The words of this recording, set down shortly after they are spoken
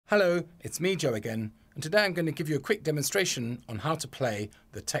Hello, it's me, Joe again, and today I'm going to give you a quick demonstration on how to play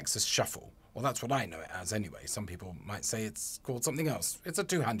the Texas Shuffle. Well, that's what I know it as anyway. Some people might say it's called something else. It's a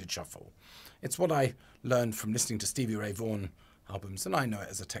two-handed shuffle. It's what I learned from listening to Stevie Ray Vaughan albums, and I know it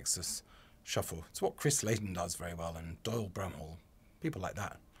as a Texas Shuffle. It's what Chris Layton does very well, and Doyle, Bramhall, people like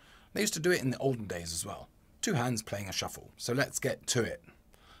that. They used to do it in the olden days as well. Two hands playing a shuffle. So let's get to it.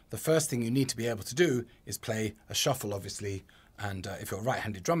 The first thing you need to be able to do is play a shuffle, obviously. And if you're a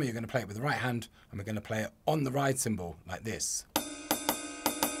right-handed drummer, you're going to play it with the right hand, and we're going to play it on the ride cymbal like this.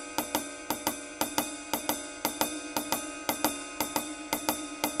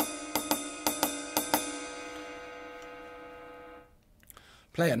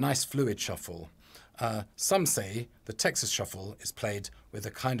 Play a nice fluid shuffle. Some say the Texas Shuffle is played with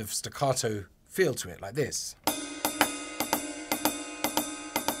a kind of staccato feel to it, like this.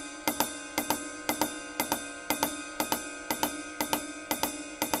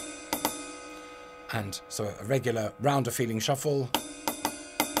 And so a regular, rounder feeling shuffle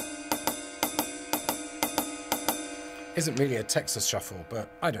isn't really a Texas Shuffle, but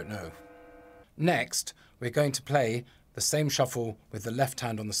I don't know. Next, we're going to play the same shuffle with the left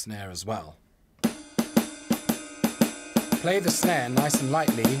hand on the snare as well. Play the snare nice and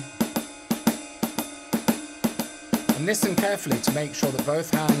lightly, and listen carefully to make sure that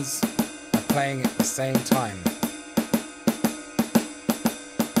both hands are playing at the same time.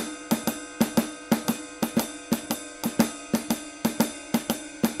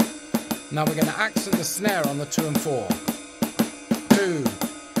 Now we're going to accent the snare on the 2 and 4. 2,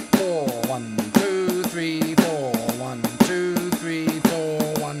 4, 1, 2, 3, 4, 1, 2, 3, 4,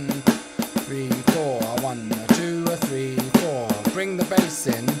 1, 3, 4, 1, 2, 3, 4. Bring the bass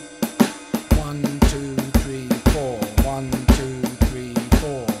in. 1, 2, 3, 4, 1, 2, 3,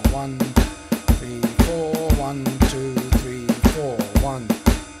 4, 1, 3, 4, 1, 2, 3, 4, 1,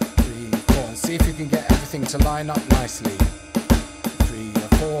 3, 4. And see if you can get everything to line up nicely. 3,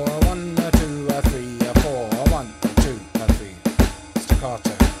 4, 1, 2, 3, 4, 1, 2, 3.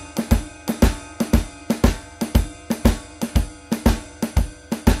 Staccato.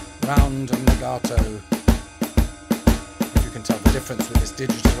 Round and legato. If you can tell the difference with this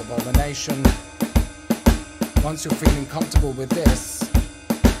digital abomination. Once you're feeling comfortable with this,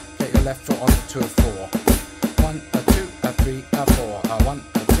 get your left foot on the 2 and 4. 1, 2, 3, 4. 1,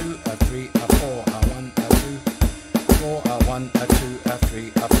 2, 3, 4. 1, 2, 4. 1, 2, 3,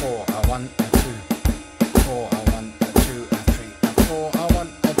 4. 1, 2, 4. 1, 2, 3, 4. 1,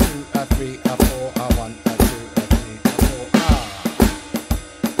 2, 3, 4. 1, 2, 3, 4.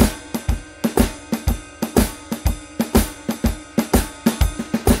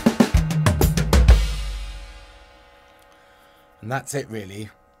 And that's it, really.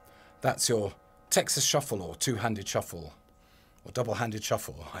 That's your Texas Shuffle, or two-handed shuffle, or double-handed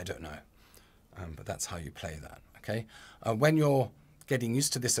shuffle, I don't know. But that's how you play that, okay? When you're getting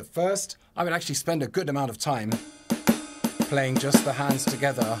used to this at first, I would actually spend a good amount of time playing just the hands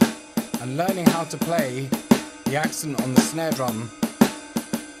together and learning how to play the accent on the snare drum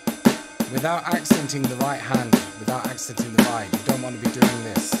without accenting the right hand, without accenting the right. You don't want to be doing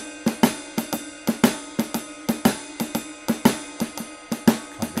this.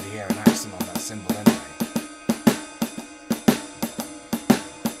 Can't really hear an accent on that cymbal anyway.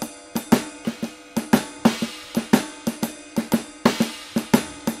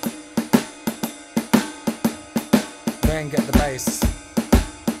 And get the bass.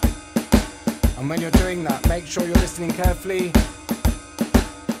 And when you're doing that, make sure you're listening carefully.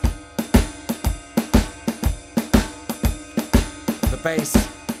 The bass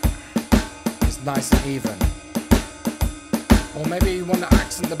is nice and even. Or maybe you want to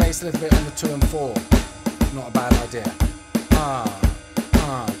accent the bass a little bit on the 2 and 4. Not a bad idea.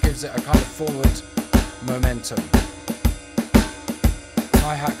 Gives it a kind of forward momentum.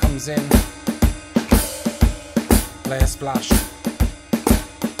 Hi-hat comes in. Play a splash.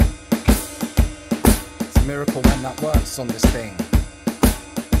 It's a miracle when that works on this thing.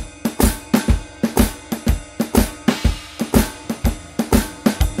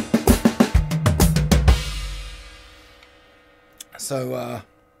 So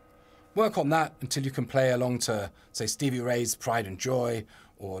work on that until you can play along to, say, Stevie Ray's Pride and Joy,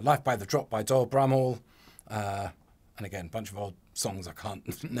 or Life by the Drop by Doyle Bramhall. And again, a bunch of old songs I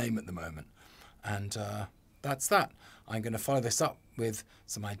can't name at the moment. And that's that. I'm going to follow this up with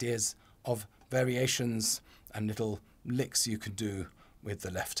some ideas of variations and little licks you can do with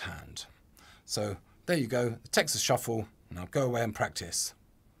the left hand. So there you go, the Texas Shuffle. Now go away and practice.